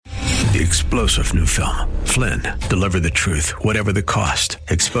The explosive new film, Flynn, deliver the truth, whatever the cost,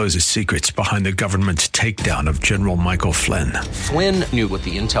 exposes secrets behind the government's takedown of General Michael Flynn. Flynn knew what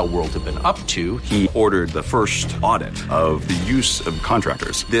the intel world had been up to. He ordered the first audit of the use of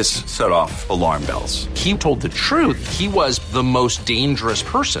contractors. This set off alarm bells. He told the truth. He was the most dangerous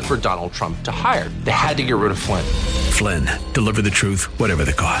person for Donald Trump to hire. They had to get rid of Flynn. Flynn, deliver the truth, whatever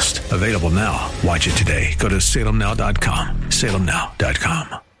the cost. Available now. Watch it today. Go to salemnow.com.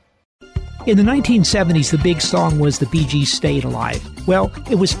 salemnow.com. In the 1970s, the big song was the Bee Gees' Staying Alive. Well,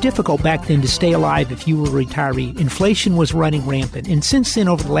 it was difficult back then to stay alive if you were a retiree. Inflation was running rampant, and since then,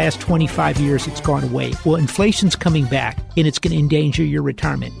 over the last 25 years, it's gone away. Well, inflation's coming back, and it's going to endanger your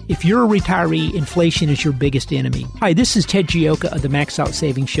retirement. If you're a retiree, inflation is your biggest enemy. Hi, this is Ted Gioka of the Max Out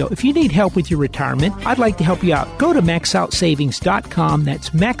Savings Show. If you need help with your retirement, I'd like to help you out. Go to maxoutsavings.com.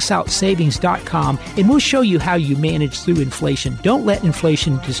 That's maxoutsavings.com, and we'll show you how you manage through inflation. Don't let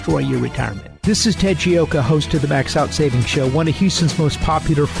inflation destroy your retirement. This is Ted Gioka, host of the Max Out Savings Show, one of Houston's most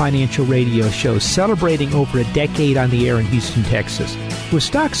popular financial radio shows, celebrating over a decade on the air in Houston, Texas. With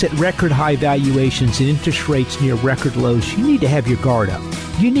stocks at record high valuations and interest rates near record lows, you need to have your guard up.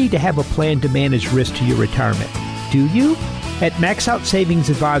 You need to have a plan to manage risk to your retirement. Do you? At Max Out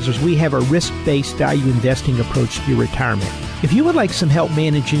Savings Advisors, we have a risk-based value investing approach to your retirement. If you would like some help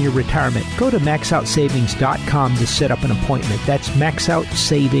managing your retirement, go to maxoutsavings.com to set up an appointment. That's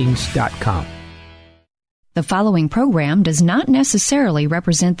maxoutsavings.com. The following program does not necessarily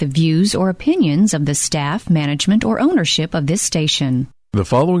represent the views or opinions of the staff, management, or ownership of this station. The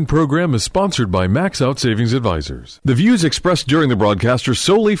following program is sponsored by Max Out Savings Advisors. The views expressed during the broadcast are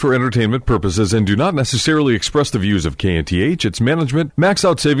solely for entertainment purposes and do not necessarily express the views of KNTH, its management, Max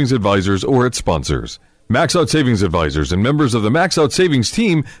Out Savings Advisors, or its sponsors. Max Out Savings Advisors and members of the Max Out Savings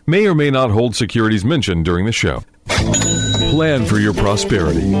team may or may not hold securities mentioned during the show. Plan for your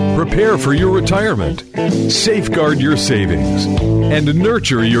prosperity. Prepare for your retirement. Safeguard your savings. And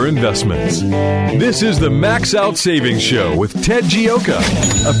nurture your investments. This is the Max Out Savings Show with Ted Gioka,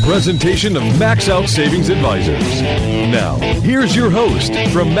 a presentation of Max Out Savings Advisors. Now, here's your host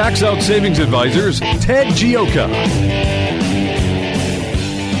from Max Out Savings Advisors, Ted Gioka.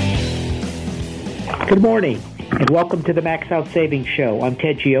 Good morning, and welcome to the Max Out Savings Show. I'm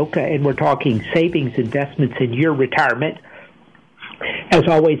Ted Gioka, and we're talking savings, investments, in your retirement. As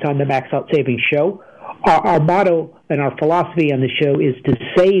always on the Max Out Savings Show, our motto and our philosophy on the show is to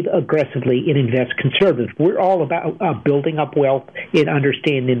save aggressively and invest conservatively. We're all about building up wealth and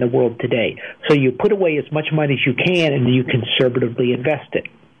understanding the world today. So you put away as much money as you can, and you conservatively invest it.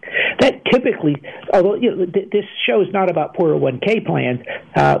 That typically, although this show is not about 401k plans,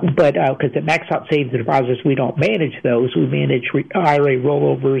 but because at Max Out Savings Advisors we don't manage those, we manage IRA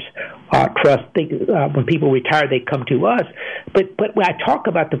rollovers, trust. When people retire, they come to us. But when I talk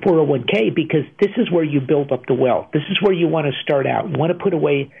about the 401k, because this is where you build up the wealth. This is where you want to start out. You want to put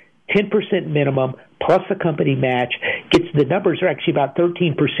away 10% minimum plus a company match. The numbers are actually about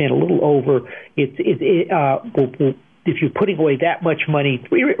 13%, a little over. If you're putting away that much money,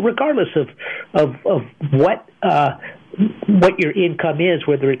 regardless of what your income is,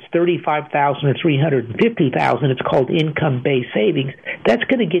 whether it's $35,000 or $350,000, it's called income-based savings. That's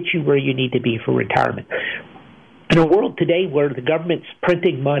going to get you where you need to be for retirement. In a world today where the government's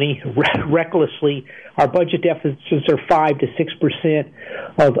printing money recklessly, our budget deficits are 5 to 6%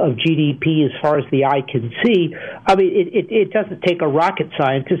 of GDP as far as the eye can see. I mean, it doesn't take a rocket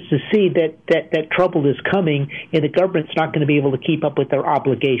scientist to see that trouble is coming, and the government's not going to be able to keep up with their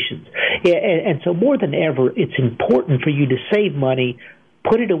obligations. And so more than ever, it's important for you to save money,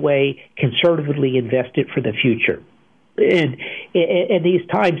 put it away, conservatively invest it for the future. And these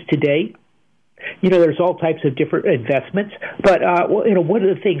times today, there's all types of different investments, but one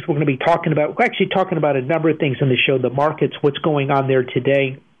of the things we're going to be talking about, we're actually talking about a number of things on the show, the markets, what's going on there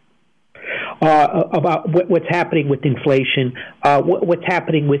today, about what's happening with inflation, what's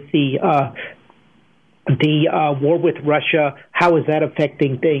happening with the war with Russia, how is that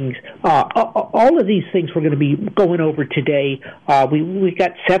affecting things? All of these things we're going to be going over today. We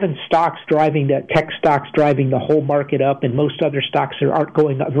got 7 stocks driving the tech stocks driving the whole market up, and most other stocks aren't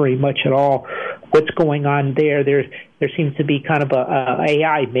going up very much at all. What's going on there? There seems to be kind of a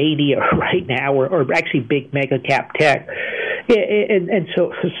AI mania right now, or actually big mega cap tech. And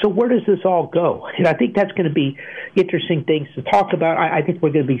so where does this all go? And I think that's going to be interesting things to talk about. I think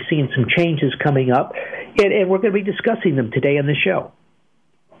we're going to be seeing some changes coming up, and we're going to be discussing them today on the show.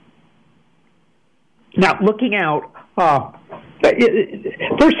 Now, looking out,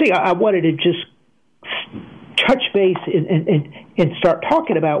 first thing I wanted to just touch base and start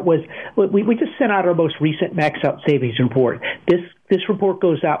talking about was we just sent out our most recent Max Out Savings report. This This report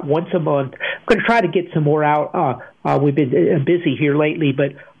goes out once a month. I'm going to try to get some more out. We've been busy here lately,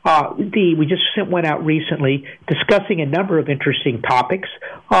 but we just sent one out recently discussing a number of interesting topics.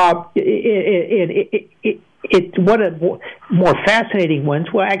 It's one of the more fascinating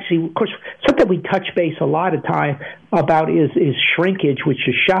ones. Well, actually, of course, something we touch base a lot of time about is shrinkage, which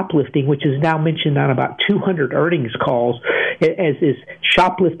is shoplifting, which is now mentioned on about 200 earnings calls, as this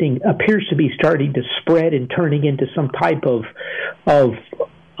shoplifting appears to be starting to spread and turning into some type of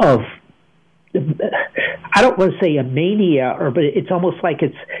I don't want to say a mania, but it's almost like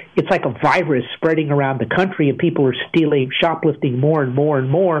it's like a virus spreading around the country, and people are shoplifting more and more and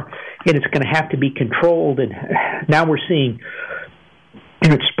more, and it's going to have to be controlled. And now we're seeing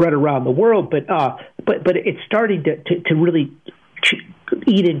it spread around the world, but it's starting to really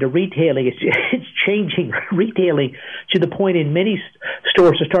eat into retailing. It's changing retailing to the point in many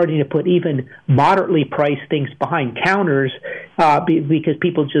stores are starting to put even moderately priced things behind counters because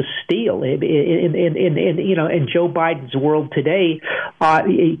people just steal. In Joe Biden's world today,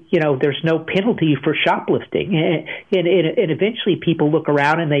 there's no penalty for shoplifting, and eventually people look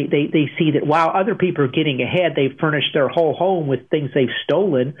around and they see that while other people are getting ahead, they've furnished their whole home with things they've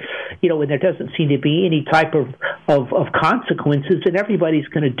stolen, and there doesn't seem to be any type of consequences, and everybody's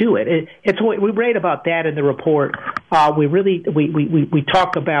going to do it. We write about that in the report. We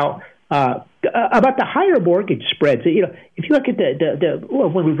talk about the higher mortgage spreads. If you look at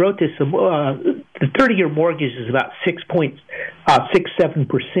when we wrote this, the 30-year mortgage is about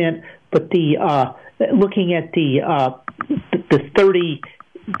 6.67%, but looking at the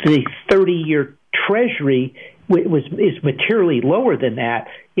 30-year Treasury is materially lower than that.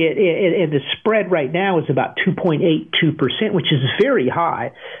 And the spread right now is about 2.82%, which is very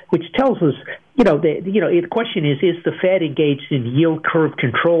high, which tells us, the question is the Fed engaged in yield curve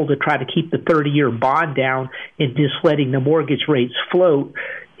control to try to keep the 30-year bond down and just letting the mortgage rates float?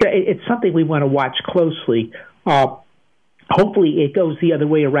 It's something we want to watch closely. Hopefully it goes the other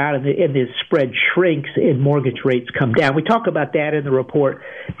way around and the spread shrinks and mortgage rates come down. We talk about that in the report.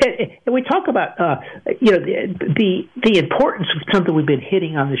 And we talk about, the importance of something we've been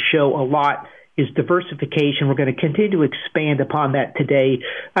hitting on the show a lot is diversification. We're going to continue to expand upon that today.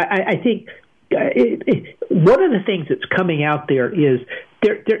 I think one of the things that's coming out there is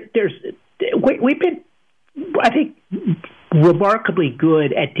we've been, I think, remarkably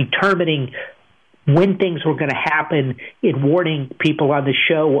good at determining when things were going to happen in warning people on the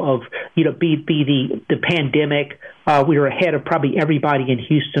show of, be the pandemic. We were ahead of probably everybody in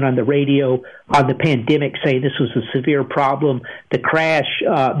Houston on the radio on the pandemic, saying this was a severe problem. The crash,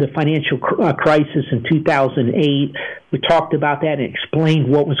 the financial crisis in 2008, we talked about that and explained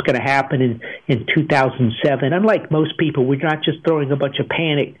what was going to happen in 2007. Unlike most people, we're not just throwing a bunch of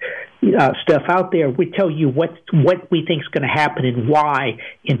panic stuff out there. We tell you what we think is going to happen and why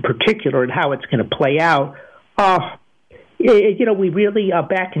in particular and how it's going to play out. We really,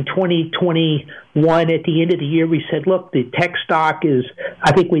 back in 2021, at the end of the year, we said, look, the tech stock is,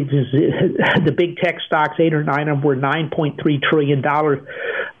 I think the big tech stocks, 8 or 9 of them, were $9.3 trillion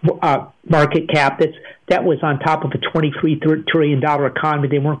market cap. That was on top of a $23 trillion economy.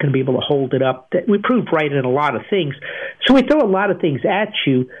 They weren't going to be able to hold it up. We proved right in a lot of things. So we throw a lot of things at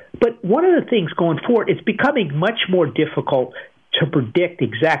you. But one of the things going forward, it's becoming much more difficult to predict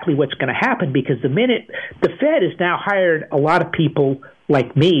exactly what's going to happen, because the Fed has now hired a lot of people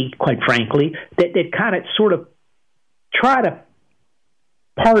like me, quite frankly, that kind of sort of try to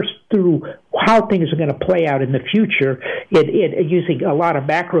parse through how things are going to play out in the future using a lot of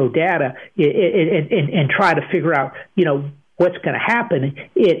macro data and try to figure out, what's going to happen.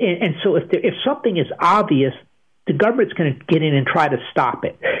 And so if something is obvious, the government's going to get in and try to stop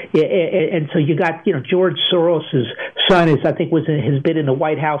it. And so you got, George Soros' son has been in the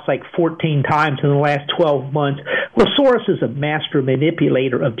White House like 14 times in the last 12 months. Well, Soros is a master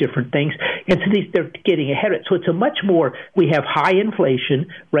manipulator of different things. And so they're getting ahead of it. So it's we have high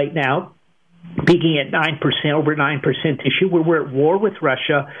inflation right now, peaking at 9%, over 9% this year. We're at war with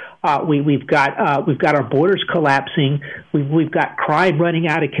Russia. We've got our borders collapsing. We've got crime running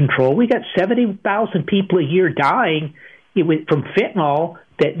out of control. We got 70,000 people a year dying from fentanyl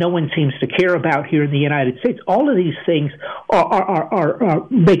that no one seems to care about here in the United States. All of these things are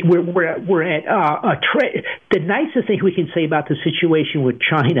we're at a trade. The nicest thing we can say about the situation with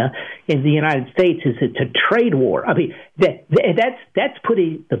China in the United States is it's a trade war. I mean, that's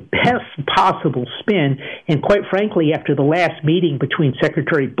putting the best possible spin. And quite frankly, after the last meeting between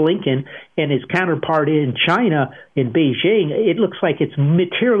Secretary Blinken and his counterpart in China, in Beijing, it looks like it's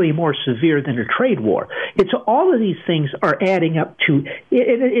materially more severe than a trade war. And so all of these things are adding up to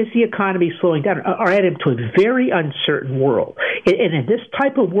Is the economy slowing down? Are headed to a very uncertain world. And in this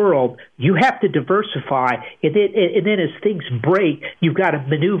type of world, you have to diversify. And then as things break, you've got to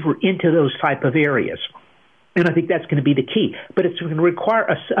maneuver into those type of areas. And I think that's going to be the key. But it's going to require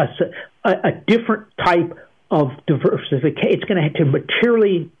a different type of diversification. It's going to have to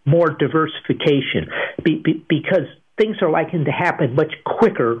materially more diversification because things are likely to happen much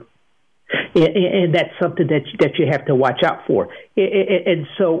quicker. And that's something that you have to watch out for. And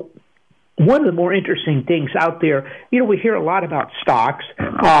so one of the more interesting things out there, we hear a lot about stocks.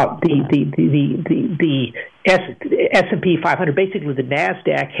 The S&P 500, basically the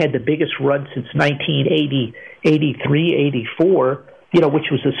NASDAQ, had the biggest run since 1980, 83, 84, which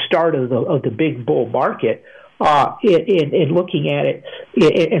was the start of the big bull market. And looking at it,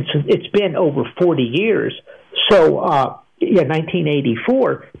 and so it's been over 40 years. So,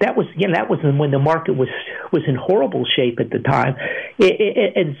 1984. That was when the market was in horrible shape at the time,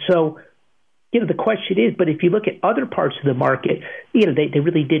 and so the question is. But if you look at other parts of the market, they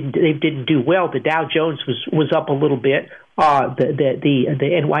really didn't do well. The Dow Jones was up a little bit.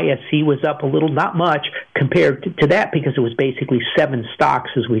 The NYSE was up a little, not much compared to that because it was basically 7 stocks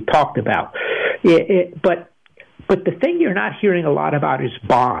as we talked about. But the thing you're not hearing a lot about is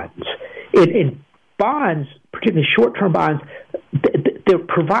bonds. In bonds, particularly short-term bonds, they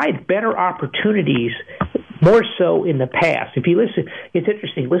provide better opportunities more so in the past. If you listen, it's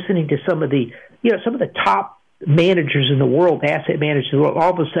interesting listening to some of the top managers in the world, asset managers in the world,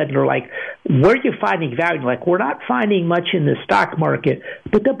 all of a sudden are like, where are you finding value? Like, we're not finding much in the stock market,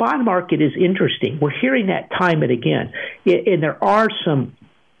 but the bond market is interesting. We're hearing that time and again. And there are some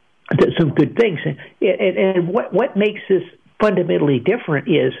good things. And what makes this fundamentally different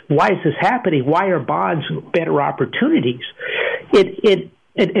is, why is this happening? Why are bonds better opportunities? And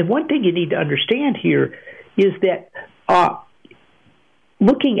one thing you need to understand here is that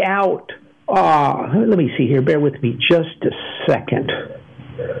looking out, let me see here, bear with me just a second.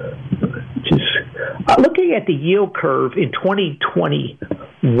 Looking at the yield curve in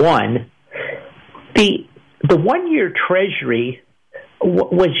 2021, the 1-year Treasury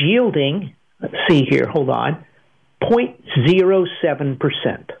was yielding, let's see here, hold on,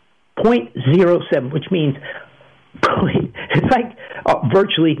 0.07%. 0.07, which means it's like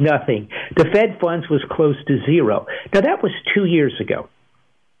virtually nothing. The Fed funds was close to zero. Now, that was 2 years ago.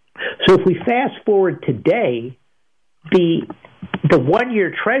 So if we fast forward today, the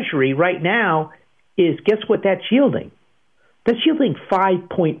 1-year Treasury right now is, guess what that's yielding? That's yielding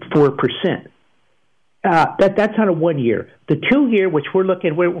 5.4%. That's on a 1 year. The 2 year, which we're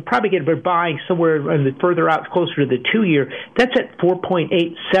buying somewhere further out, closer to the 2 year. That's at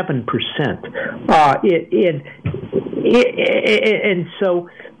 4.87%. And so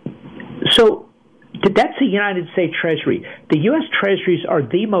that's the United States Treasury. The U.S. Treasuries are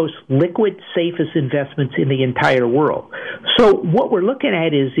the most liquid, safest investments in the entire world. So what we're looking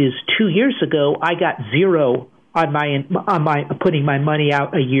at is 2 years ago, I got zero on my putting my money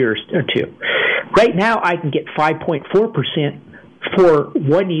out a year or two. Right now, I can get 5.4% for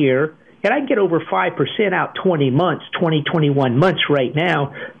 1 year, and I can get over 5% out 21 months right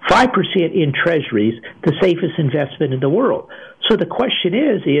now, 5% in Treasuries, the safest investment in the world. So the question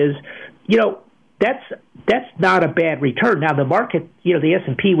is that's not a bad return. Now, the market, the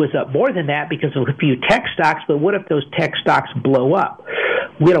S&P was up more than that because of a few tech stocks, but what if those tech stocks blow up?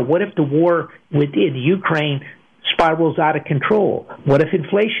 What if the war within Ukraine spirals out of control? What if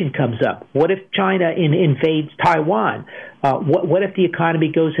inflation comes up? What if China invades Taiwan? What if the economy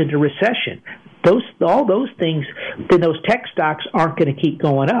goes into recession? All those things, then those tech stocks aren't going to keep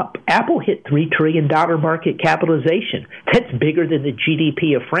going up. Apple hit $3 trillion market capitalization. That's bigger than the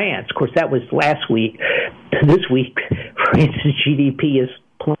GDP of France. Of course, that was last week. This week, France's GDP has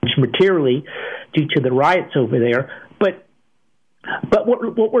plunged materially due to the riots over there. But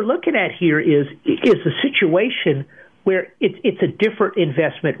what we're looking at here is a situation where it's a different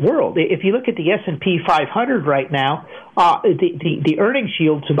investment world. If you look at the S&P 500 right now, the earnings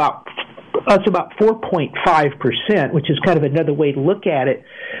yield's about 4.5%, which is kind of another way to look at it,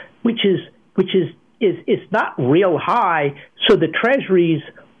 which is not real high. So the Treasuries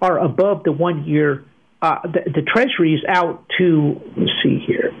are above the 1 year. The Treasuries out to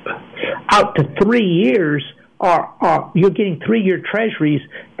 3 years. You're getting 3 year Treasuries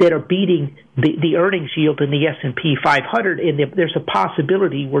that are beating the earnings yield in the S&P 500, and there's a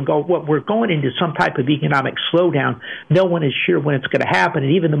possibility we're going into some type of economic slowdown. No one is sure when it's going to happen,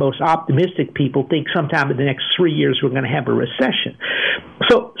 and even the most optimistic people think sometime in the next 3 years we're going to have a recession.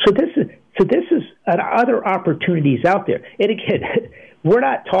 So this is other opportunities out there. And again, we're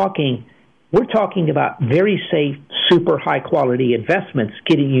talking about very safe, super high-quality investments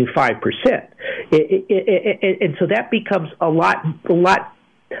getting you 5%. And so that becomes a lot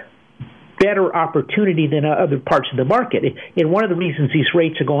better opportunity than other parts of the market. And one of the reasons these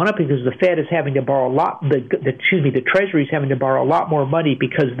rates are going up is because the Fed is having to borrow the Treasury is having to borrow a lot more money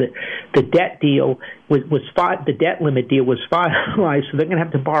because the debt deal the debt limit deal was finalized, so they're going to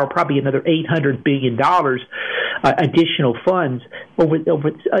have to borrow probably another $800 billion additional funds over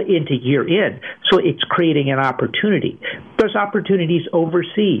into year end. So it's creating an opportunity. There's opportunities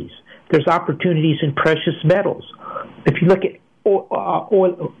overseas. There's opportunities in precious metals. If you look at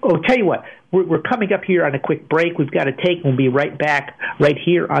oil, tell you what, we're coming up here on a quick break. We've got to take. We'll be right back right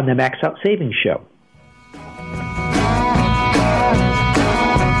here on the Max Out Savings Show.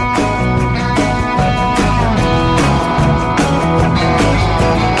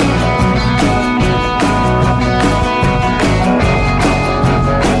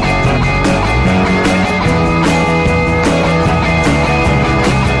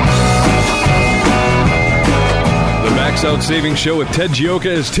 Max Out Savings Show with Ted Gioka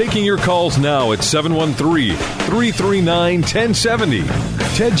is taking your calls now at 713-339-1070.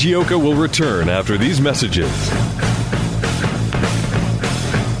 Ted Gioka will return after these messages.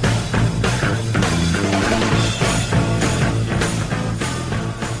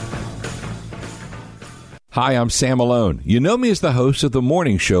 Hi, I'm Sam Malone. You know me as the host of the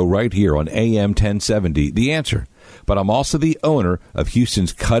morning show right here on AM 1070, The Answer. But I'm also the owner of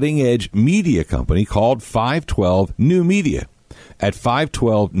Houston's cutting-edge media company called 512 New Media. At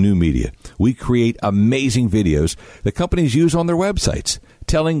 512 New Media, we create amazing videos that companies use on their websites,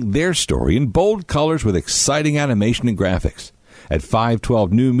 telling their story in bold colors with exciting animation and graphics. At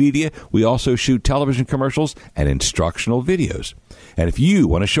 512 New Media, we also shoot television commercials and instructional videos. And if you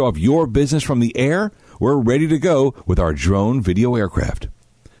want to show off your business from the air, we're ready to go with our drone video aircraft.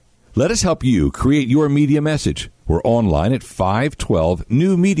 Let us help you create your media message. We're online at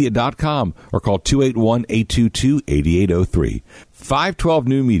 512newmedia.com or call 281-822-8803. 512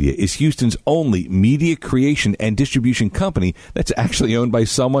 New Media is Houston's only media creation and distribution company that's actually owned by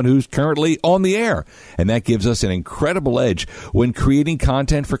someone who's currently on the air. And that gives us an incredible edge when creating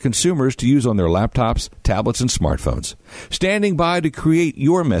content for consumers to use on their laptops, tablets, and smartphones. Standing by to create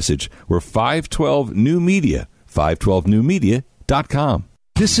your message, we're 512 New Media, 512newmedia.com.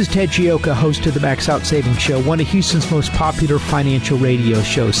 This is Ted Gioka, host of the Max Out Savings Show, one of Houston's most popular financial radio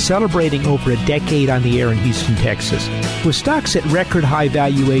shows, celebrating over a decade on the air in Houston, Texas. With stocks at record high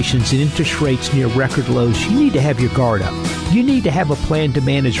valuations and interest rates near record lows, you need to have your guard up. You need to have a plan to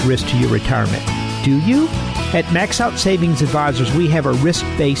manage risk to your retirement. Do you? At Max Out Savings Advisors, we have a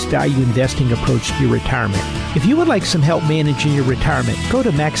risk-based value investing approach to your retirement. If you would like some help managing your retirement, go to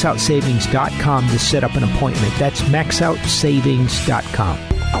maxoutsavings.com to set up an appointment. That's maxoutsavings.com.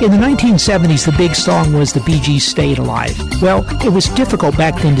 In the 1970s, the big song was the Bee Gees' Stayed Alive. Well, it was difficult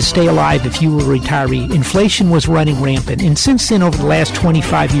back then to stay alive if you were a retiree. Inflation was running rampant, and since then, over the last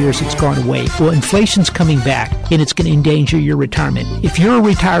 25 years, it's gone away. Well, inflation's coming back, and it's going to endanger your retirement. If you're a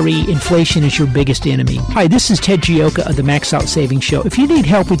retiree, inflation is your biggest enemy. Hi, this is Ted Gioka of the Max Out Savings Show. If you need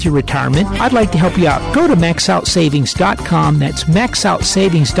help with your retirement, I'd like to help you out. Go to maxoutsavings.com. That's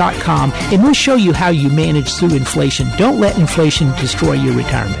maxoutsavings.com, and we'll show you how you manage through inflation. Don't let inflation destroy your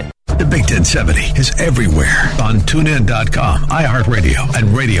retirement. The Big 1070 is everywhere on TuneIn.com, iHeartRadio,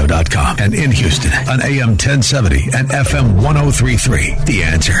 and Radio.com, and in Houston on AM 1070 and FM 103.3. The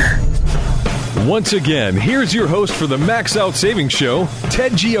Answer. Once again, here's your host for the Max Out Savings Show,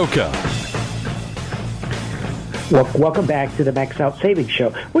 Ted Gioka. Welcome back to the Max Out Savings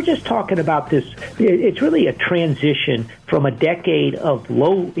Show. We're just talking about this. It's really a transition from a decade of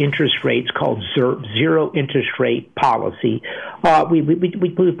low interest rates called zero interest rate policy.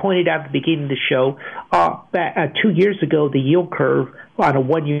 We pointed out at the beginning of the show, 2 years ago, the yield curve on a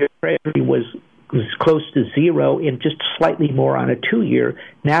one-year treasury was close to zero and just slightly more on a 2-year.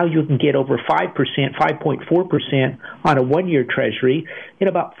 Now you can get over 5%, 5.4% on a one-year treasury and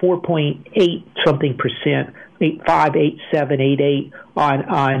about 4.8 something percent, 8.5, 8.7,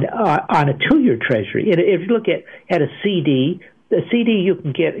 8.8 on a 2-year treasury. And if you look at a CD, the CD you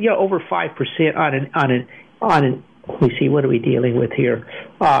can get over 5% on an let me see, what are we dealing with here?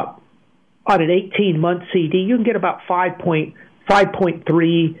 On an 18-month CD, you can get about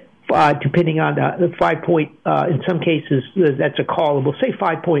 5.3. Depending on the 5 point, in some cases that's a call. We'll say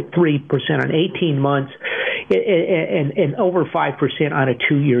 5.3% on 18 months, and over 5% on a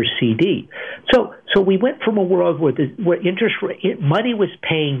 2-year CD. So we went from a world where interest rate money was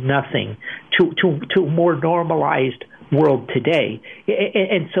paying nothing to a more normalized world today,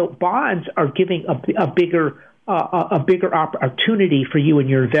 and so bonds are giving a bigger opportunity for you in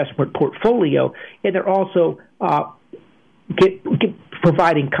your investment portfolio, and they're also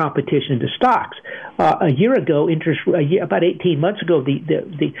providing competition to stocks. A year ago, about 18 months ago,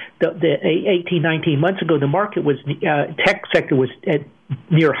 the 19 months ago, the market was tech sector was at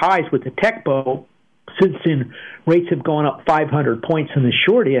near highs with the tech bubble. Since then, rates have gone up 500 points in the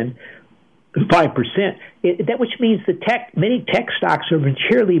short end, 5%. Which means many tech stocks are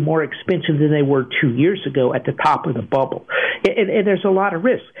materially more expensive than they were 2 years ago at the top of the bubble, and there's a lot of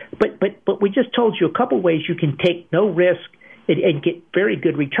risk. But we just told you a couple ways you can take no risk and get very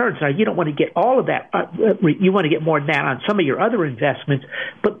good returns. Now, you don't want to get all of that. You want to get more than that on some of your other investments,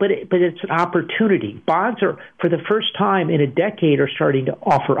 but it's an opportunity. Bonds are, for the first time in a decade, are starting to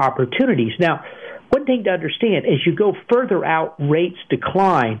offer opportunities. Now, one thing to understand, as you go further out, rates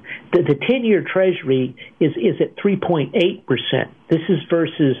decline. The 10-year Treasury is at 3.8%. This is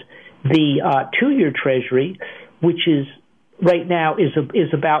versus the 2-year Treasury, which is right now is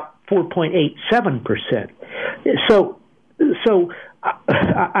about 4.87%. So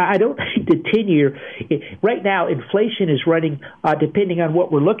I don't think the 10-year right now inflation is running, depending on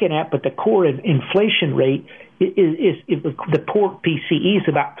what we're looking at, but the core inflation rate is the core PCE is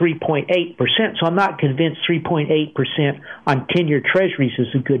about 3.8%. So I'm not convinced 3.8% on 10-year Treasuries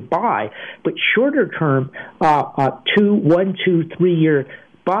is a good buy. But shorter term, 1, 2, 3 year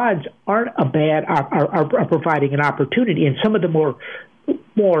bonds aren't a bad are providing an opportunity, and some of the more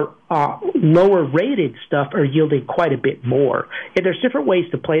lower rated stuff are yielding quite a bit more. And there's different ways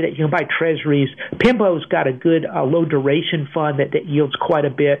to play that. You can buy treasuries. PIMBO's got a good low duration fund that yields quite a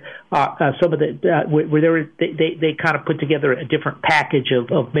bit. Some of the where they kind of put together a different package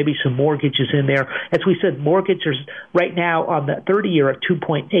of maybe some mortgages in there. As we said, mortgages right now on the 30-year at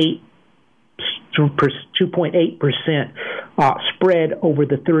 2.8% spread over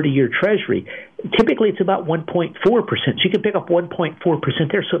the 30-year Treasury. Typically, it's about 1.4%. So you can pick up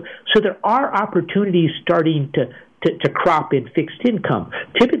 1.4% there. So there are opportunities starting to crop in fixed income.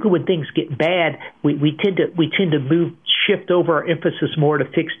 Typically, when things get bad, we tend to shift over our emphasis more to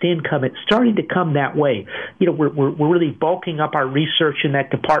fixed income. It's starting to come that way. You know, we're really bulking up our research in that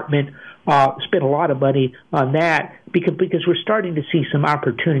department. Spent a lot of money on that because we're starting to see some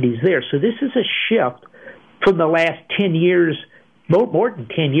opportunities there. So this is a shift from the last 10 years, more than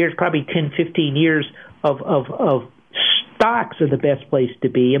 10 years, probably 10, 15 years of stocks are the best place to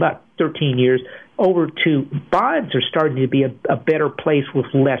be, about 13 years, over to bonds are starting to be a better place with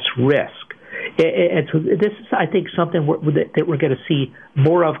less risk. And so this is, I think, something that we're going to see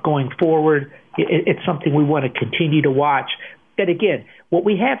more of going forward. It's something we want to continue to watch. And again, what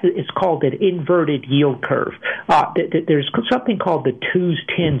we have is called an inverted yield curve. There's something called the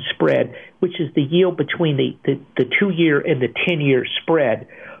 2's10 spread, which is the yield between the 2-year and the 10-year spread,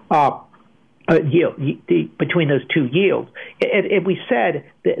 between those two yields. And we said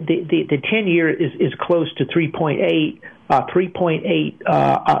that the 10-year is close to 3.8. 3.8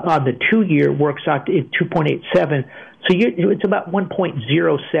 on the 2-year works out to 2.87. So it's about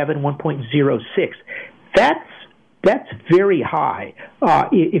 1.07, 1.06. That's very high.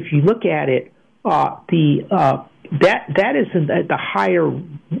 If you look at it, that is in the higher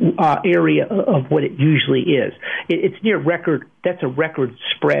area of what it usually is. It's near record. That's a record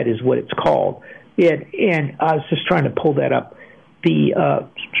spread, is what it's called. And I was just trying to pull that up. The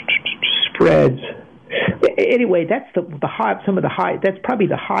spreads. Anyway, that's the high. Some of the high. That's probably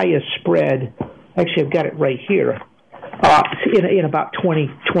the highest spread. Actually, I've got it right here. In about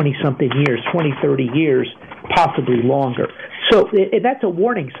 20-something years, 20, 30 years, possibly longer. So that's a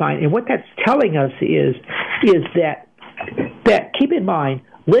warning sign. And what that's telling us is that keep in mind,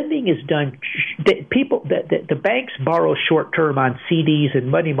 lending is done. The banks borrow short term on CDs and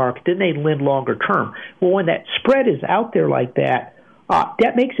money market, then they lend longer term. Well, when that spread is out there like that,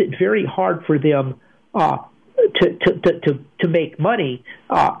 that makes it very hard for them to make money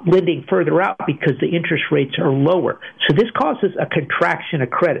lending further out because the interest rates are lower. So this causes a contraction of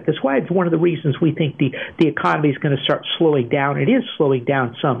credit. That's why it's one of the reasons we think the economy is going to start slowing down. It is slowing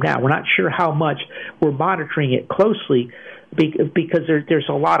down some now. We're not sure how much. We're monitoring it closely because there's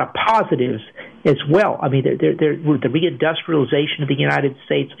a lot of positives as well. I mean, the reindustrialization of the United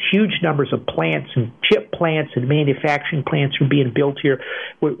States, huge numbers of plants and chip plants and manufacturing plants are being built here.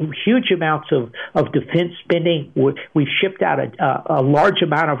 Huge amounts of defense spending. We've shipped out a large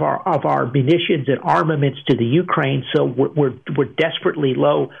amount of our munitions and armaments to the Ukraine, so we're desperately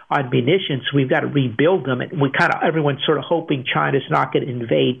low on munitions. So we've got to rebuild them, and everyone's sort of hoping China's not going to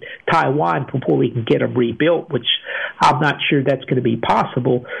invade Taiwan before we can get them rebuilt, which I'm not sure that's going to be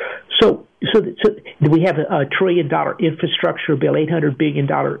possible. So we have a $1 trillion infrastructure bill, $800 billion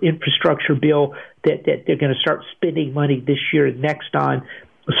infrastructure bill that they're going to start spending money this year and next on.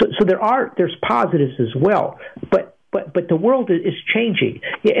 So there's positives as well. But But the world is changing.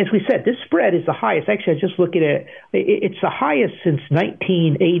 As we said, this spread is the highest. Actually, I was just looking at it. It's the highest since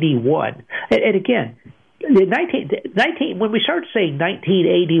 1981. And again, when we start saying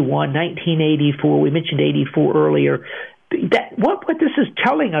 1981, 1984, we mentioned 84 earlier. What this is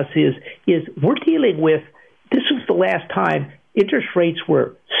telling us is we're dealing with. This was the last time interest rates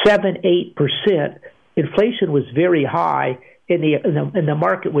were 7-8%. Inflation was very high. And the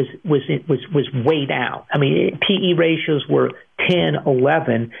market was way down. I mean, PE ratios were 10,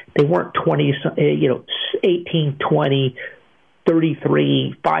 11. They weren't 20, 18, 20,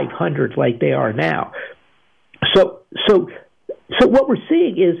 33, 500 like they are now. So what we're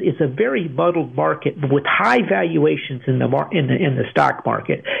seeing is a very muddled market with high valuations in the stock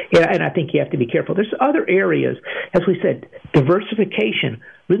market. And I think you have to be careful. There's other areas, as we said, diversification.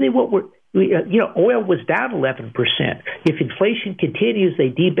 Really, oil was down 11%. If inflation continues, they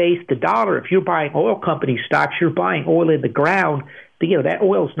debase the dollar. If you're buying oil company stocks, you're buying oil in the ground. That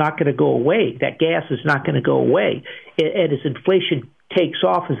oil is not going to go away. That gas is not going to go away. And as inflation takes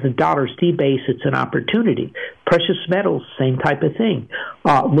off, as the dollars debase, it's an opportunity. Precious metals, same type of thing.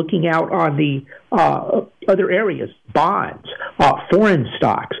 Looking out on the other areas, bonds, foreign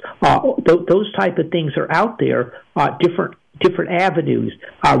stocks, those type of things are out there, different avenues.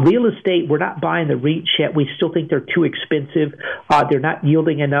 Real estate, we're not buying the REITs yet. We still think they're too expensive. They're not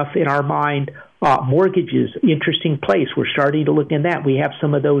yielding enough in our mind. Mortgages, interesting place. We're starting to look in that. We have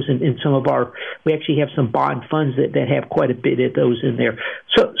some of those in some of we actually have some bond funds that have quite a bit of those in there.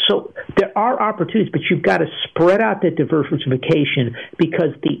 So there are opportunities, but you've got to spread out that diversification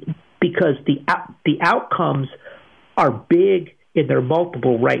because the outcomes are big and they're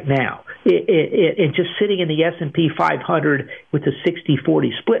multiple right now. And just sitting in the S&P 500 with a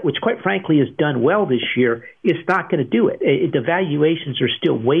 60-40 split, which quite frankly has done well this year, is not going to do it. The valuations are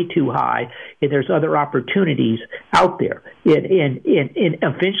still way too high, and there's other opportunities out there. And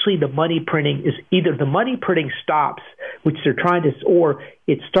eventually the money printing is either the money printing stops, which they're trying to, or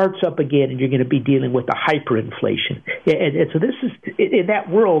it starts up again, and you're going to be dealing with the hyperinflation. And so this is, in that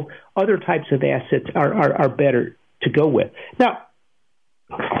world, other types of assets are better to go with. Now,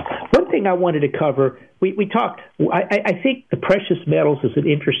 one thing I wanted to cover, we talked, I think the precious metals is an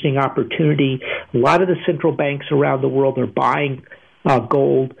interesting opportunity. A lot of the central banks around the world are buying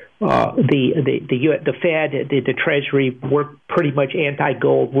gold. The Fed, the Treasury, we're pretty much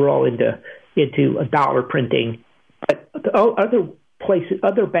anti-gold. We're all into a dollar printing. But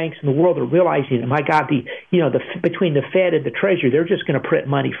other banks in the world are realizing, my God, between the Fed and the Treasury, they're just going to print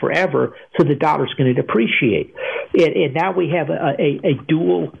money forever, so the dollar's going to depreciate. And now we have a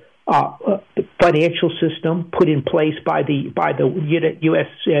dual financial system put in place by the U.S.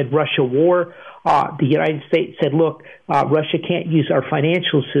 and Russia war. The United States said, look, Russia can't use our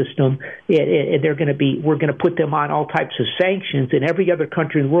financial system, and we're going to put them on all types of sanctions. And every other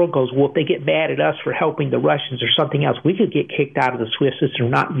country in the world goes, well, if they get mad at us for helping the Russians or something else, we could get kicked out of the SWIFT system or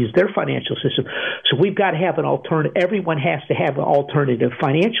not use their financial system. So we've got to have an alternative. Everyone has to have an alternative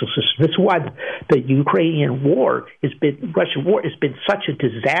financial system. That's why the Russian war has been such a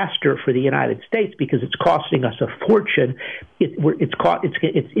disaster for the United States, because it's costing us a fortune.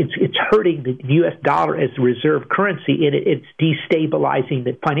 It's hurting the U.S. dollar as the reserve currency, and it's destabilizing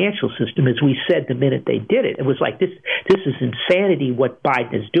the financial system, as we said the minute they did it. It was like, this is insanity what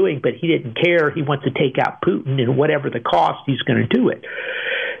Biden is doing, but he didn't care. He wants to take out Putin, and whatever the cost, he's going to do it.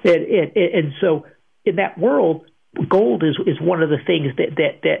 And so in that world, gold is one of the things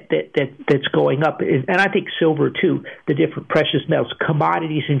that's going up, and I think silver too. The different precious metals,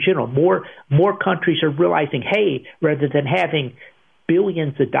 commodities in general. More countries are realizing, hey, rather than having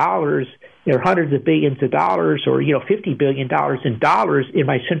billions of dollars or hundreds of billions of dollars, or $50 billion in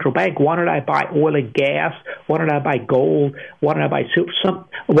my central bank, why don't I buy oil and gas? Why don't I buy gold? Why don't I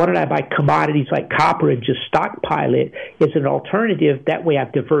buy commodities like copper and just stockpile it as an alternative? That way I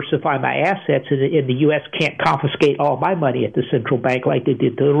diversify my assets, and the U.S. can't confiscate all my money at the central bank like they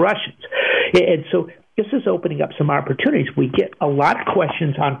did to the Russians. And so this is opening up some opportunities. We get a lot of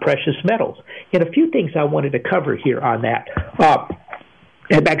questions on precious metals, and a few things I wanted to cover here on that.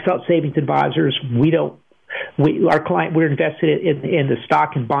 At Max Out Savings Advisors, we're invested in the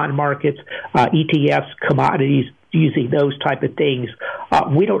stock and bond markets, ETFs, commodities, using those type of things.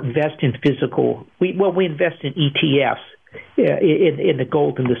 We don't invest in physical. We invest in ETFs, in the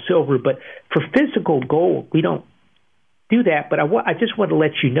gold and the silver. But for physical gold, we don't do that. But I just want to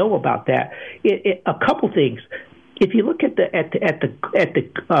let you know about that. A couple things. If you look at the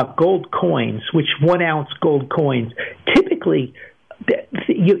gold coins, which 1 ounce gold coins, typically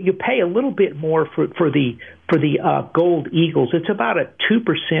you pay a little bit more for the gold eagles. It's about a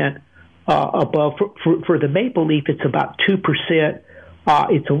 2% above. For the Maple Leaf, it's about 2%.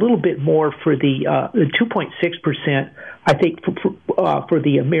 It's a little bit more for the 2.6%, I think, for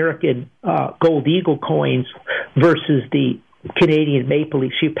the American Gold Eagle coins versus the Canadian Maple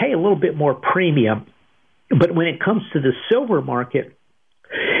Leaf. So you pay a little bit more premium. But when it comes to the silver market,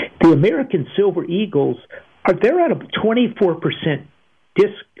 the American Silver Eagles they're at a 24%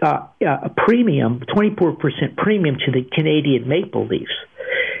 premium, 24% premium to the Canadian Maple Leafs.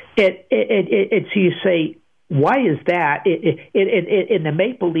 And so you say, why is that? And the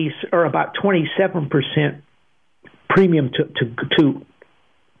Maple Leafs are about 27% premium to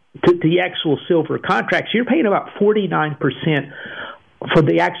the actual silver contracts. You're paying about 49% for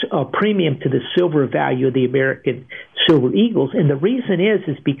the actual premium to the silver value of the American Silver Eagles. And the reason is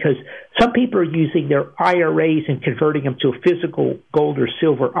because some people are using their IRAs and converting them to a physical gold or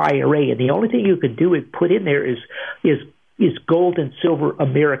silver IRA. And the only thing you can do is put in there is gold and silver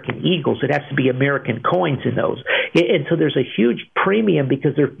American Eagles. It has to be American coins in those. And so there's a huge premium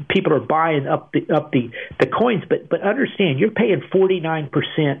because people are buying up the coins. But understand, you're paying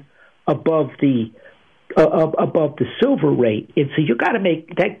 49% above the silver rate, and so you got to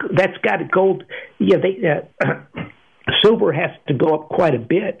make that. That's got to gold. Yeah, silver has to go up quite a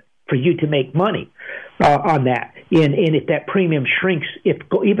bit for you to make money on that. And if that premium shrinks,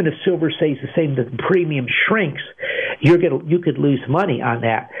 even if silver stays the same, the premium shrinks, you could lose money on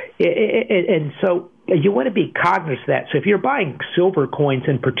that. And so you want to be cognizant of that. So if you're buying silver coins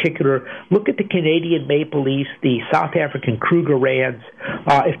in particular, look at the Canadian Maple Leafs, the South African Krugerrands.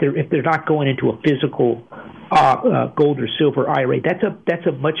 If they're not going into a physical gold or silver IRA, that's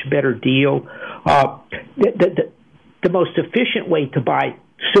a much better deal. The most efficient way to buy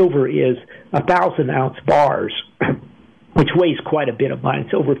silver is 1,000-ounce bars, which weighs quite a bit of money.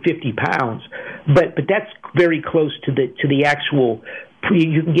 It's over 50 pounds, but that's very close to the actual.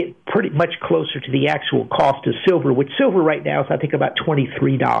 You can get pretty much closer to the actual cost of silver, which silver right now is, I think, about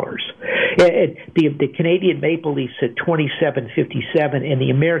 $23. And the Canadian Maple Leaf's at $27.57, and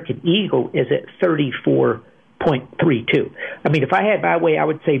the American Eagle is at $34.32. I mean, if I had my way, I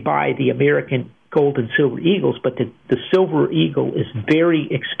would say buy the American Gold and Silver Eagles, but the Silver Eagle is very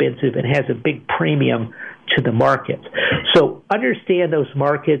expensive and has a big premium to the markets. So understand those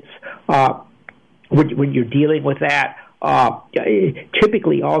markets when you're dealing with that.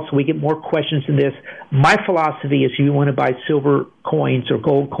 Typically, also, we get more questions than this. My philosophy is, you want to buy silver coins or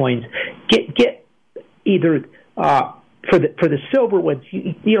gold coins, get either for the silver ones.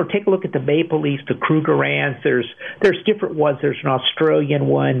 Take a look at the Maple Leafs, the Krugerrands. There's different ones. There's an Australian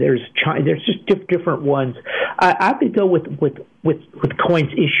one. There's just different ones. I would go with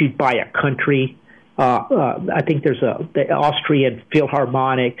coins issued by a country. I think there's the Austrian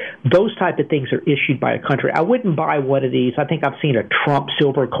Philharmonic. Those type of things are issued by a country. I wouldn't buy one of these. I think I've seen a Trump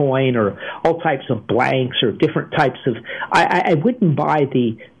silver coin or all types of blanks or different types of. I wouldn't buy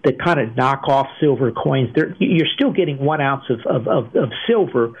the kind of knockoff silver coins. You're still getting 1 ounce of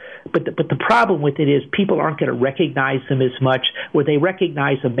silver, but the problem with it is people aren't going to recognize them as much. Where they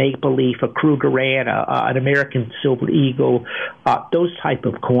recognize a Maple Leaf, a Krugerrand, an American Silver Eagle, those type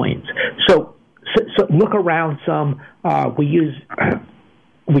of coins. So look around some.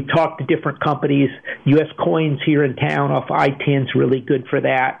 We talk to different companies. U.S. Coins here in town off I-10 is really good for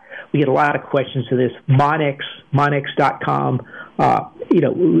that. We get a lot of questions to this. Monex.com. That's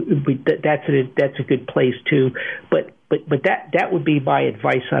a good place too. But that would be my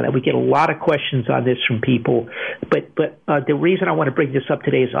advice on it. We get a lot of questions on this from people. But the reason I want to bring this up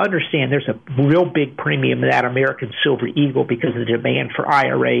today is understand there's a real big premium in that American Silver Eagle because of the demand for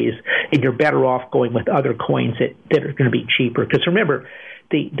IRAs, and you're better off going with other coins that are going to be cheaper. Because remember,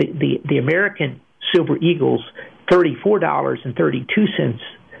 the American Silver Eagles, $34.32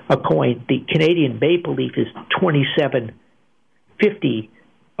 a coin. The Canadian Maple Leaf is $27.50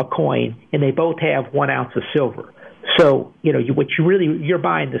 a coin, and they both have 1 ounce of silver. So, you're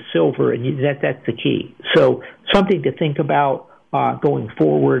buying the silver, and that's the key. So, something to think about going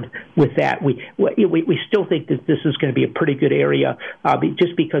forward with that. We still think that this is going to be a pretty good area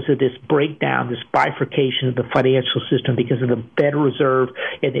just because of this breakdown, this bifurcation of the financial system, because of the Federal Reserve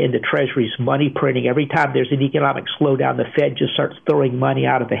and the Treasury's money printing. Every time there's an economic slowdown, the Fed just starts throwing money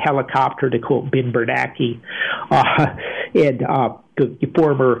out of the helicopter, to quote Ben Bernanke. The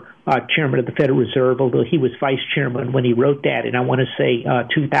former chairman of the Federal Reserve, although he was vice chairman when he wrote that, and I want to say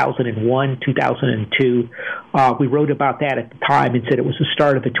 2001, 2002. We wrote about that at the time and said it was the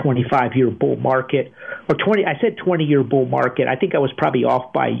start of a 25-year bull market. I said 20-year bull market. I think I was probably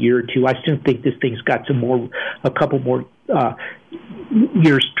off by a year or two. I still think this thing's got a couple more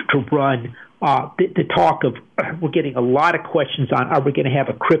years to run the talk of we're getting a lot of questions on, are we going to have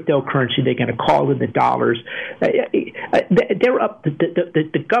a cryptocurrency? They're going to call in the dollars. They're up.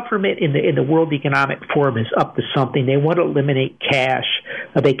 The government in the World Economic Forum is up to something. They want to eliminate cash.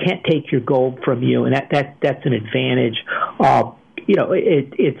 They can't take your gold from you, and that's an advantage. There's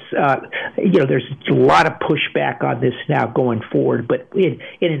a lot of pushback on this now going forward. But in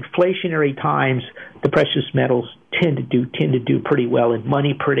inflationary times, the precious metals tend to do pretty well. In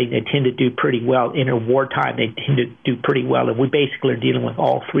money printing, they tend to do pretty well. In a wartime, they tend to do pretty well. And we basically are dealing with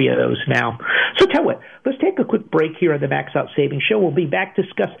all three of those now. So tell you what, let's take a quick break here on the Max Out Savings Show. We'll be back to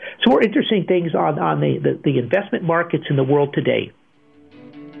discuss some more interesting things on the investment markets in the world today.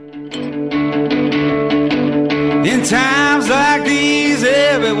 In times like these,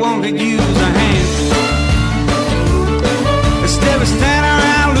 everyone could use a hand. Instead of standing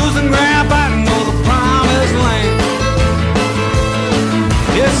around losing ground, fighting for the promised land.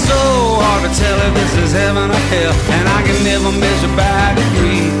 It's so hard to tell if this is heaven or hell, and I can never measure by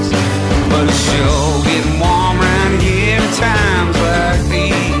degrees. But it's sure getting warm around here in times like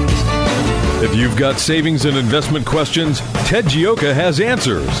these. If you've got savings and investment questions, Ted Gioka has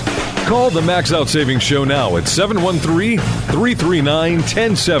answers. Call the Max Out Savings Show now at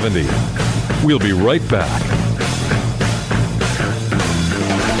 713-339-1070. We'll be right back.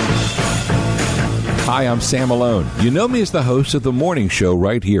 Hi, I'm Sam Malone. You know me as the host of the morning show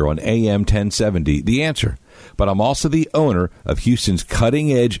right here on AM 1070, The Answer. But I'm also the owner of Houston's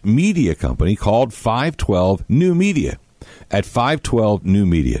cutting-edge media company called 512 New Media. At 512 New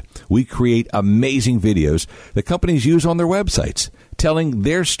Media, we create amazing videos that companies use on their websites, telling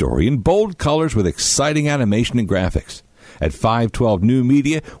their story in bold colors with exciting animation and graphics. At 512 New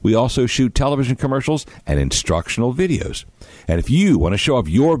Media, we also shoot television commercials and instructional videos. And if you want to show off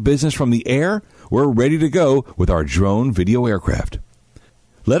your business from the air, we're ready to go with our drone video aircraft.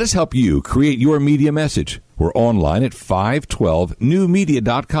 Let us help you create your media message. We're online at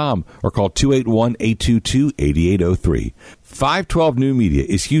 512newmedia.com or call 281-822-8803. 512 New Media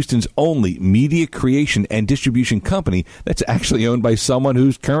is Houston's only media creation and distribution company that's actually owned by someone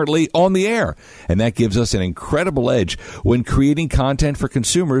who's currently on the air. And that gives us an incredible edge when creating content for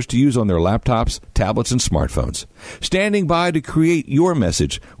consumers to use on their laptops, tablets, and smartphones. Standing by to create your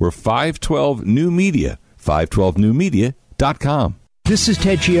message, we're 512 New Media, 512newmedia.com. This is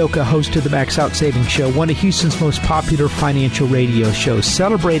Ted Gioka, host of the Max Out Savings Show, one of Houston's most popular financial radio shows,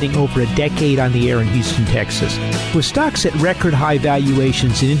 celebrating over a decade on the air in Houston, Texas. With stocks at record high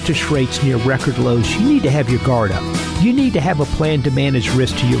valuations and interest rates near record lows, you need to have your guard up. You need to have a plan to manage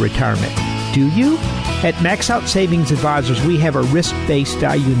risk to your retirement. Do you? At Max Out Savings Advisors, we have a risk-based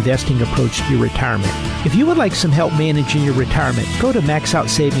value investing approach to your retirement. If you would like some help managing your retirement, go to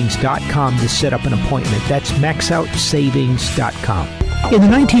maxoutsavings.com to set up an appointment. That's maxoutsavings.com. In the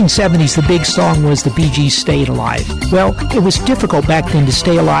 1970s, the big song was the Bee Gees' Stayed Alive. Well, it was difficult back then to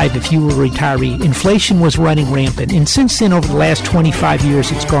stay alive if you were a retiree. Inflation was running rampant, and since then, over the last 25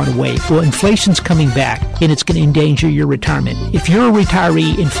 years, it's gone away. Well, inflation's coming back, and it's going to endanger your retirement. If you're a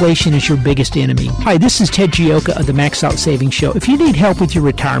retiree, inflation is your biggest enemy. Hi, this is Ted Gioka of the Max Out Savings Show. If you need help with your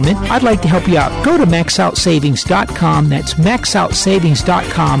retirement, I'd like to help you out. Go to maxoutsavings.com. That's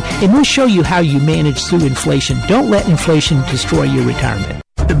maxoutsavings.com, and we'll show you how you manage through inflation. Don't let inflation destroy your retirement.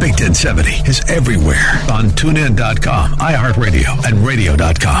 The Big 1070 is everywhere on TuneIn.com, iHeartRadio, and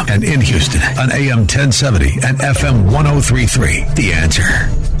Radio.com, and in Houston on AM 1070 and FM 1033. The Answer.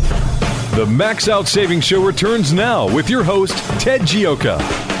 The Max Out Savings Show returns now with your host, Ted Gioka.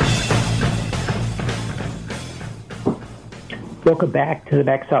 Welcome back to the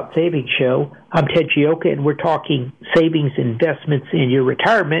Max Out Savings Show. I'm Ted Gioka, and we're talking savings, investments, in your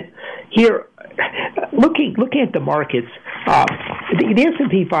retirement. Here, looking at the markets, the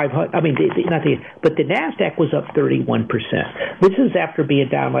S&P 500, but the NASDAQ was up 31%. This is after being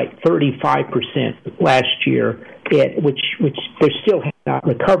down like 35% last year, which they still have not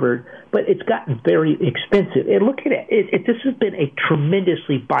recovered, but it's gotten very expensive. And look at it, this has been a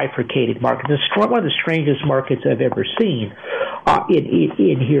tremendously bifurcated market. It's one of the strangest markets I've ever seen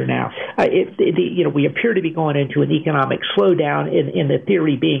in here now. We appear to be going into an economic slowdown, and the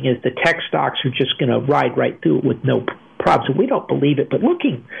theory being is the tech stocks are just going to ride right through it with no problems. And we don't believe it. But now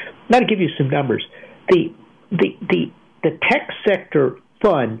to give you some numbers, the tech sector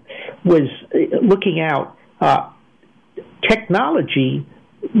fund was looking out. Technology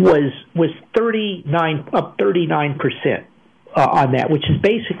was up 39% on that, which is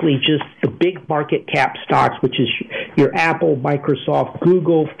basically just the big market cap stocks, which is your Apple, Microsoft,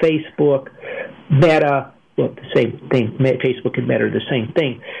 Google, Facebook, Meta. Well, the same thing. Facebook and Meta are the same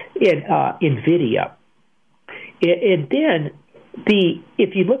thing. And NVIDIA. And then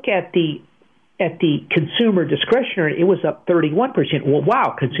if you look at the at the consumer discretionary, it was up 31%. Well,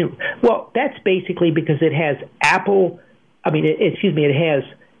 wow, consumer. Well, that's basically because it has Apple. I mean, it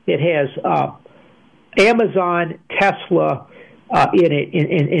has Amazon, Tesla in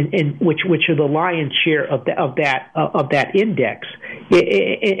it, in which are the lion's share of that index,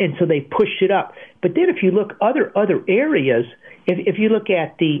 and so they pushed it up. But then, if you look other areas. If you look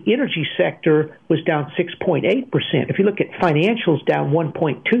at the energy sector, was down 6.8%. If you look at financials, down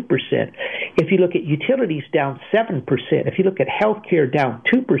 1.2%. If you look at utilities, down 7%. If you look at healthcare, down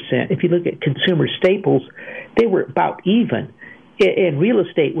 2%. If you look at consumer staples, they were about even. And real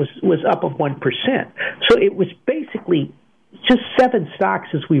estate was up of 1%. So it was basically just 7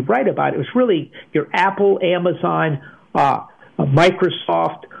 stocks as we write about. It was really your Apple, Amazon,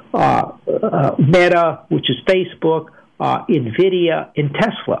 Microsoft, Meta, which is Facebook, NVIDIA, and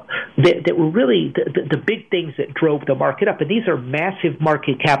Tesla that were really the big things that drove the market up. And these are massive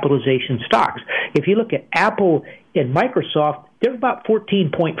market capitalization stocks. If you look at Apple and Microsoft, they're about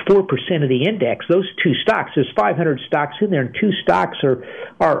 14.4% of the index. Those 2 stocks, there's 500 stocks in there, and 2 stocks are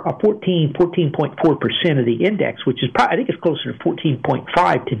 14.4% of the index, which is probably, I think it's closer to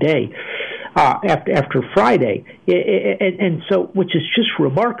 14.5 today after Friday. And so, which is just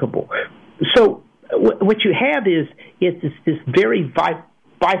remarkable. So, what you have is this very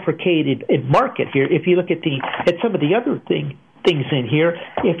bifurcated market here. If you look at some of the other things in here,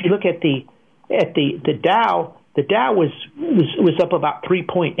 if you look at the Dow, the Dow was up about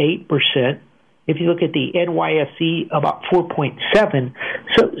 3.8%. If you look at the NYSE, about 4.7%.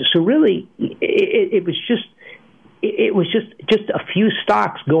 So really, it was just a few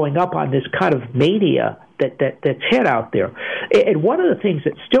stocks going up on this kind of mania that's hit out there. And one of the things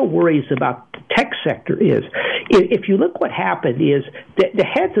that still worries about the tech sector is, if you look what happened is that the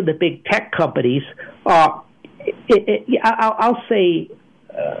heads of the big tech companies, I'll say,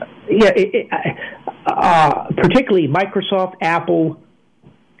 particularly Microsoft, Apple,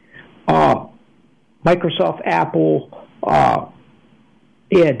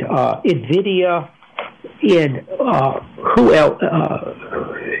 and NVIDIA, and who else?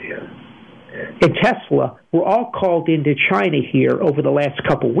 And Tesla were all called into China here over the last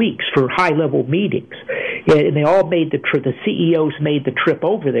couple of weeks for high-level meetings. And they all made the CEOs made the trip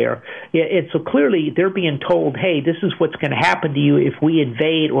over there. And so clearly they're being told, hey, this is what's going to happen to you if we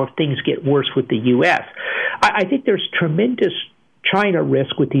invade or if things get worse with the U.S. I think there's tremendous China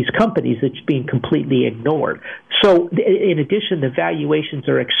risk with these companies that's being completely ignored. So in addition, the valuations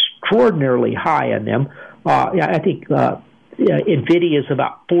are extraordinarily high on them. I think NVIDIA is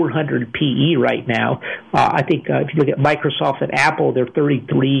about 400 PE right now. I think if you look at Microsoft and Apple, they're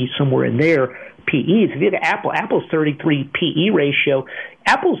 33, somewhere in there, PEs. If you look at Apple's 33 PE ratio,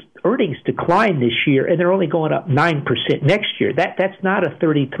 Apple's earnings declined this year, and they're only going up 9% next year. That's not a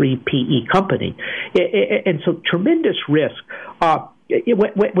 33 PE company. And so tremendous risk.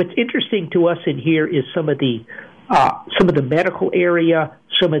 What's interesting to us in here is some of the medical area,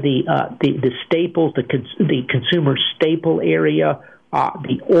 some of the staples, the consumer staple area,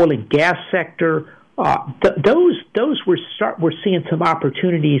 the oil and gas sector. Those we're seeing some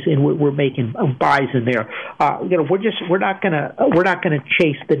opportunities, and we're making buys in there. We're not gonna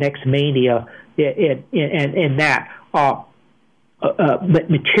chase the next mania in that.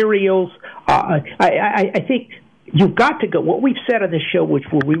 Materials. I think you've got to go. What we've said on this show, which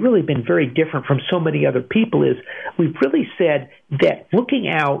we've really been very different from so many other people, is we've really said that looking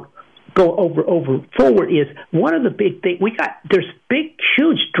out, go over forward is one of the big things. There's big,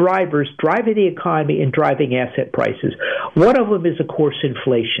 huge drivers driving the economy and driving asset prices. One of them is, of course,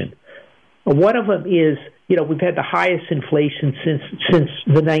 inflation. One of them is, we've had the highest inflation since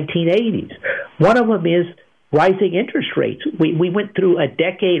the 1980s. One of them is rising interest rates. We went through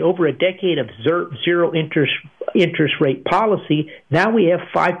over a decade of zero interest rate policy. Now we have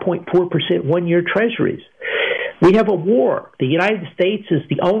 5.4% 1-year treasuries. We have a war. The United States is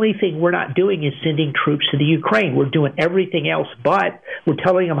the only thing we're not doing is sending troops to the Ukraine. We're doing everything else, but we're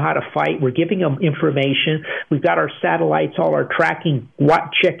telling them how to fight. We're giving them information. We've got our satellites, all our tracking,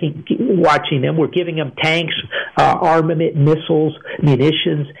 watching them. We're giving them tanks, armament, missiles,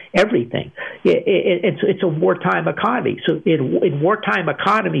 munitions, everything. It's a wartime economy. So in wartime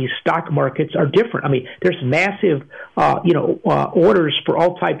economies, stock markets are different. I mean, there's massive, orders for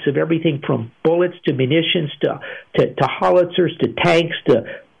all types of everything from bullets to munitions to howitzers to tanks to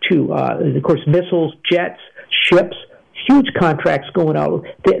of course missiles, jets, ships, huge contracts going on.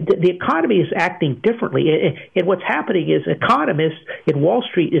 The economy is acting differently, and what's happening is economists in Wall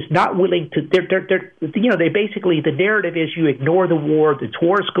Street is not willing to. They basically, the narrative is you ignore the war. The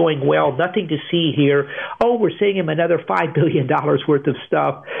war's going well. Nothing to see here. Oh, we're seeing him another $5 billion worth of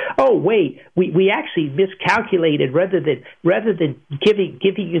stuff. Oh, wait, we actually miscalculated. Rather than giving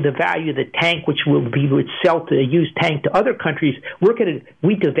you the value of the tank, which would sell to a used tank to other countries,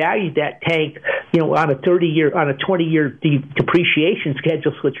 we devalued that tank, on a 20-year depreciation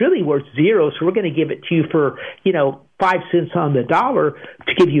schedule, so it's really worth zero. So we're going to give it to you for 5 cents on the dollar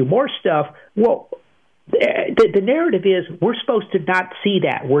to give you more stuff. Well, the narrative is we're supposed to not see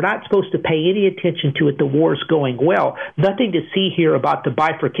that. We're not supposed to pay any attention to it. The war's going well. Nothing to see here about the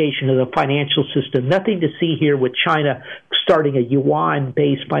bifurcation of the financial system. Nothing to see here with China starting a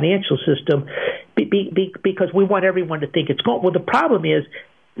yuan-based financial system because we want everyone to think it's going. Well, the problem is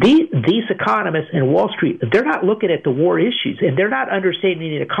these economists in Wall Street, they're not looking at the war issues, and they're not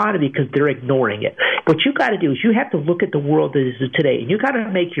understanding the economy because they're ignoring it. What you got to do is you have to look at the world that is today, and you got to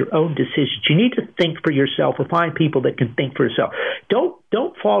make your own decisions. You need to think for yourself and find people that can think for yourself.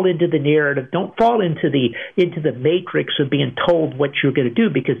 Don't fall into the narrative. Don't fall into the matrix of being told what you're going to do,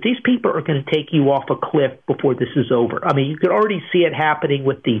 because these people are going to take you off a cliff before this is over. I mean, you could already see it happening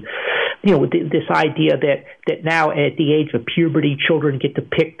with this idea that now at the age of puberty, children get to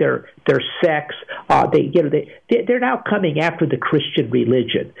pick their sex. They're now coming after the Christian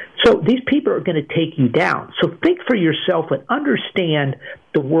religion. So these people are going to take you down. So think for yourself and understand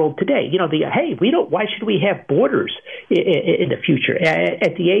the world today. Why should we have borders in the future?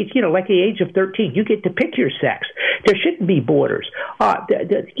 At the age, like the age of 13, you get to pick your sex. There shouldn't be borders.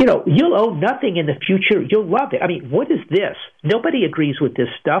 You'll own nothing in the future. You'll love it. I mean, what is this? Nobody agrees with this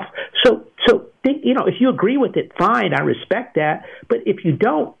stuff. So think, if you agree with it, fine, I respect that. But if you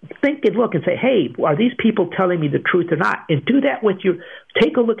don't, think and look and say, hey, are these people telling me the truth or not? And do that with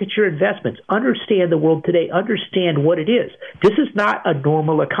take a look at your investments. Understand the world today. Understand what it is. This is not a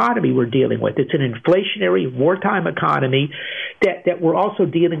normal economy we're dealing with. It's an inflationary, wartime economy that we're also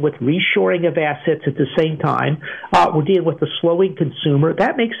dealing with reshoring of assets at the same time. We're dealing with a slowing consumer.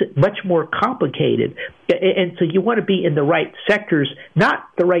 That makes it much more complicated. And so you want to be in the right sectors, not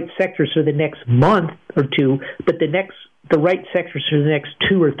the right sectors for the next month or two, but the right sectors for the next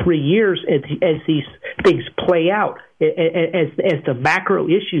 2 or 3 years as these things play out, as the macro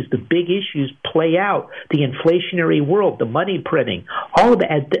issues, the big issues play out, the inflationary world, the money printing, all of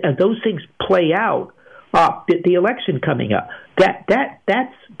that, as those things play out, the election coming up,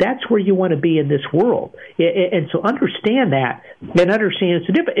 that's where you want to be in this world. And so understand that, and understand it's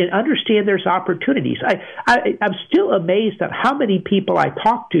different, and understand there's opportunities. I'm still amazed at how many people I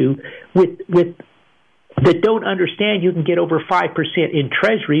talk to with that don't understand you can get over 5% in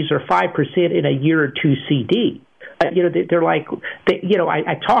treasuries or 5% in a year or two CD. They're like,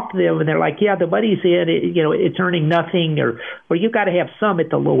 I talk to them and they're like, yeah, the money's in, it's earning nothing, or you got to have some at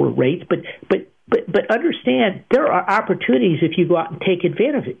the lower rates, but understand there are opportunities if you go out and take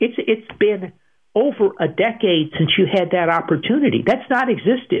advantage of it. It's been over a decade since you had that opportunity. That's not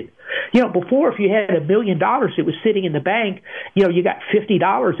existed. Before, if you had $1 million that was sitting in the bank, you got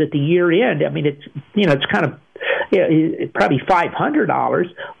 $50 at the year end. I mean, it's kind of probably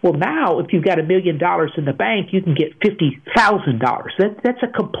 $500. Well, now if you've got $1 million in the bank, you can get $50,000. That's a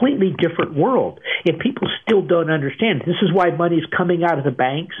completely different world, and people still don't understand. This is why money's coming out of the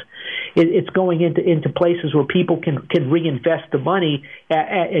banks. It's going into places where people can reinvest the money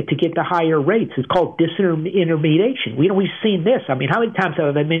to get the higher rates. It's called disintermediation. We've seen this. I mean, how many times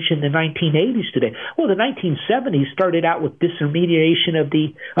have I mentioned the 1980s today? Well, the 1970s started out with disintermediation of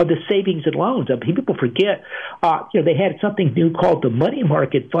the savings and loans. I mean, people forget. They had something new called the money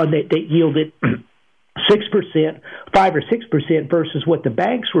market fund that yielded 6%, 5 or 6% versus what the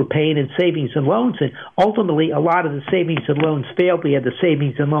banks were paying in savings and loans. And ultimately, a lot of the savings and loans failed. We had the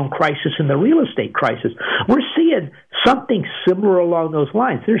savings and loan crisis and the real estate crisis. We're seeing something similar along those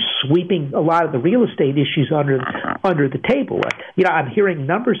lines. They're sweeping a lot of the real estate issues under the table. I'm hearing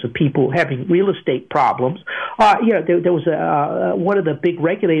numbers of people having real estate problems. There was one of the big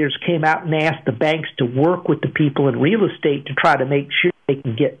regulators came out and asked the banks to work with the people in real estate to try to make sure they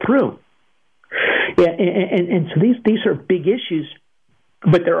can get through. Yeah, and so these are big issues,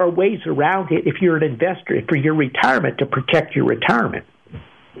 but there are ways around it if you're an investor for your retirement, to protect your retirement.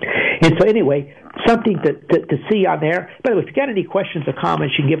 And so anyway, something to see on there. By the way, if you got any questions or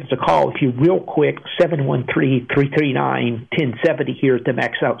comments, you can give us a call if you real quick, 713-339-1070 here at the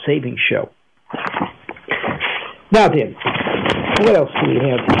Max Out Savings Show. Now then, what else do we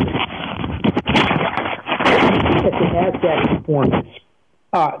have? At the NASDAQ performance.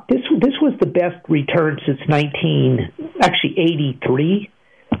 This was the best return since 19 actually 83.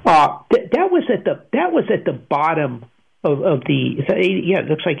 That was at the bottom of the it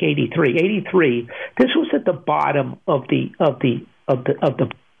looks like 83. 83. This was at the bottom of the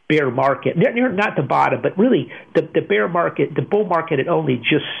bear market. Not the bottom, but really the bear market, the bull market had only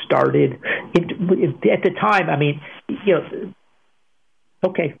just started. At the time, I mean,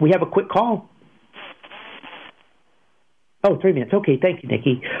 okay, we have a quick call. Oh, 3 minutes. Okay, thank you,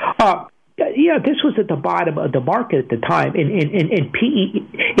 Nikki. This was at the bottom of the market at the time, and PE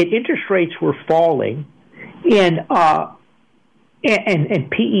and interest rates were falling, and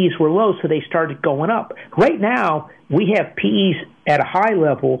PEs were low, so they started going up. Right now, we have PEs at a high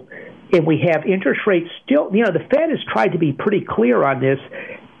level, and we have interest rates still. The Fed has tried to be pretty clear on this.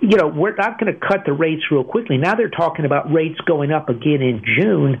 We're not going to cut the rates real quickly. Now they're talking about rates going up again in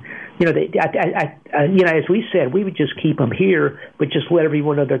June. As we said, we would just keep them here, but just let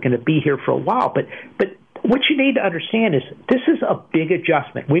everyone know they're going to be here for a while. But what you need to understand is this is a big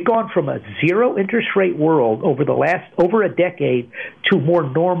adjustment. We've gone from a zero interest rate world over a decade to more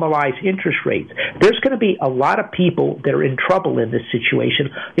normalized interest rates. There's going to be a lot of people that are in trouble in this situation.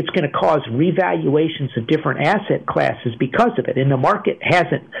 It's going to cause revaluations of different asset classes because of it, and the market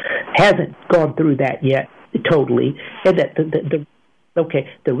hasn't gone through that yet totally, and that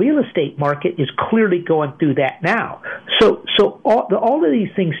the real estate market is clearly going through that now. So all of these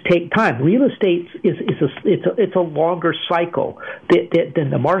things take time. Real estate it's a longer cycle than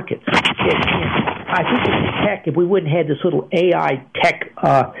the markets. I think in tech, if we wouldn't have this little AI tech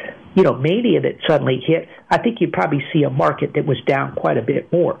mania that suddenly hit, I think you'd probably see a market that was down quite a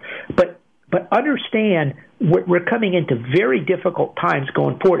bit more. But understand, we're coming into very difficult times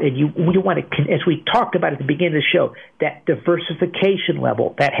going forward, and you want to, as we talked about at the beginning of the show, that diversification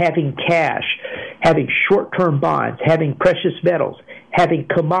level, that having cash, having short-term bonds, having precious metals, having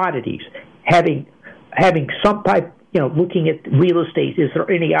commodities, having some type, looking at real estate, is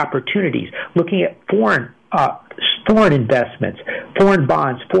there any opportunities? Looking at foreign investments, foreign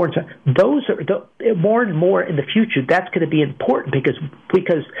bonds, those are more and more in the future. That's going to be important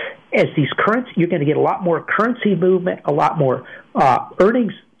because as these currency, you're going to get a lot more currency movement, a lot more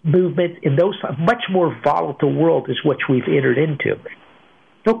earnings movement in those. Much more volatile world is what we've entered into.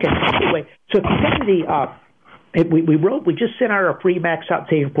 Okay, anyway, so if you go to the we just sent out our free Max Out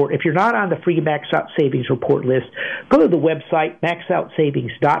Savings Report. If you're not on the free Max Out Savings Report list, go to the website,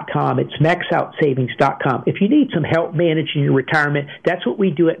 maxoutsavings.com. It's maxoutsavings.com. If you need some help managing your retirement, that's what we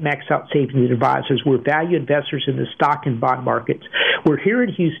do at Max Out Savings Advisors. We're value investors in the stock and bond markets. We're here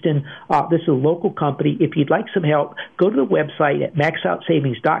in Houston. This is a local company. If you'd like some help, go to the website at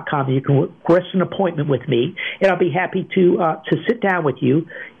maxoutsavings.com. You can request an appointment with me, and I'll be happy to sit down with you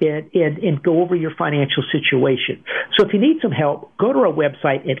and go over your financial situation. So if you need some help, go to our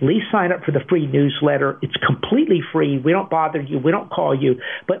website, at least sign up for the free newsletter. It's completely free. We don't bother you. We don't call you.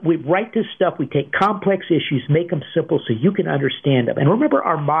 But we write this stuff. We take complex issues, make them simple so you can understand them. And remember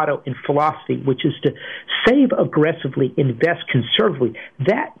our motto in philosophy, which is to save aggressively, invest conservatively.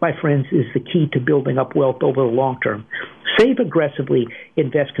 That, my friends, is the key to building up wealth over the long term. Save aggressively,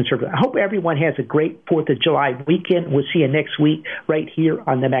 invest conservatively. I hope everyone has a great 4th of July weekend. We'll see you next week right here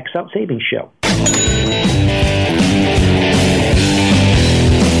on the Max Out Savings Show.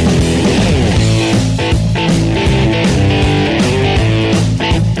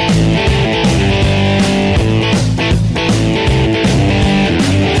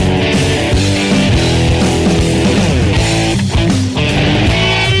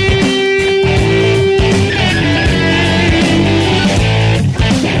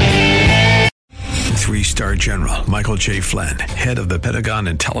 Three-star General Michael J. Flynn, head of the Pentagon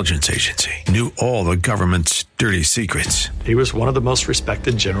Intelligence Agency, knew all the government's dirty secrets. He was one of the most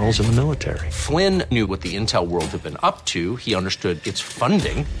respected generals in the military. Flynn knew what the intel world had been up to. He understood its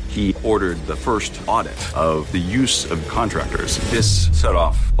funding. He ordered the first audit of the use of contractors. This set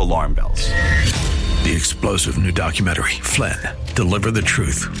off alarm bells. The explosive new documentary, Flynn, Deliver the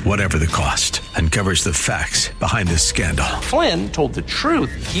Truth, Whatever the Cost, uncovers the facts behind this scandal. Flynn told the truth.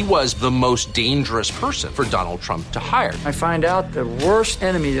 He was the most dangerous person for Donald Trump to hire. I find out the worst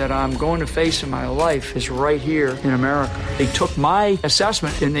enemy that I'm going to face in my life is right here in America. They took my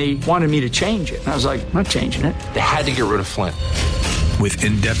assessment and they wanted me to change it. And I was like, I'm not changing it. They had to get rid of Flynn. With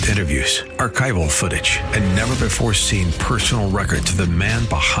in-depth interviews, archival footage, and never-before-seen personal records of the man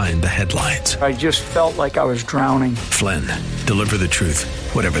behind the headlines. I just felt like I was drowning. Flynn, Deliver the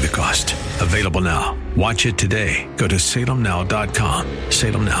Truth, Whatever the Cost. Available now. Watch it today. Go to salemnow.com.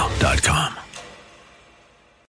 salemnow.com.